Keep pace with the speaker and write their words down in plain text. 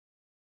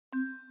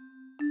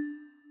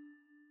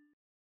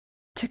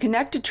To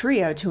connect a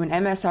trio to an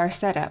MSR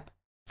setup,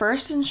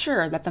 first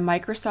ensure that the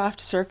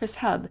Microsoft Surface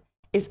Hub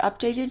is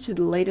updated to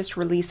the latest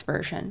release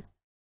version.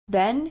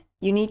 Then,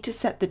 you need to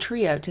set the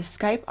trio to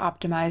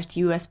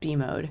Skype-optimized USB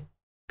mode.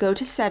 Go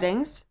to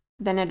Settings,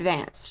 then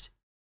Advanced.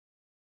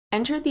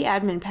 Enter the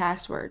admin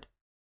password.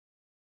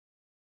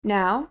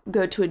 Now,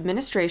 go to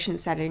Administration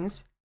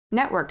Settings,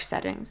 Network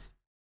Settings.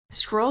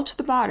 Scroll to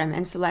the bottom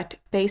and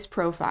select Base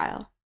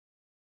Profile.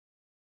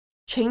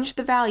 Change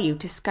the value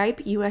to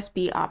Skype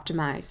USB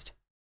Optimized.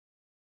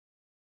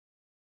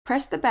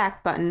 Press the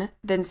back button,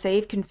 then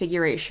Save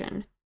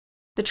Configuration.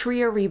 The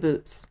trio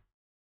reboots.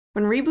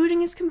 When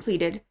rebooting is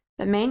completed,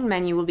 the main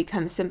menu will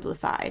become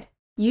simplified.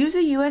 Use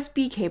a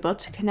USB cable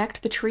to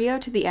connect the trio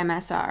to the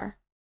MSR.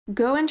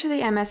 Go into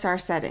the MSR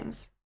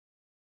settings.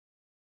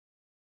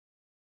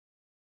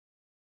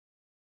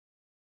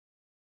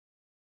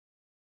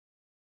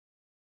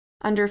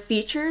 Under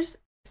Features,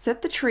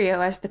 set the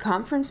trio as the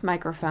conference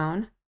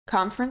microphone,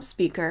 conference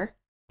speaker,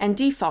 and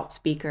default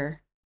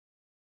speaker.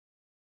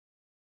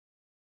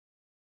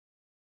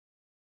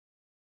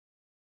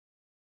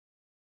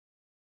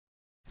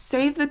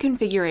 Save the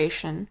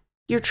configuration.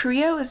 Your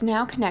trio is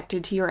now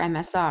connected to your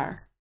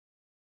MSR.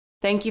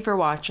 Thank you for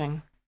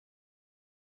watching.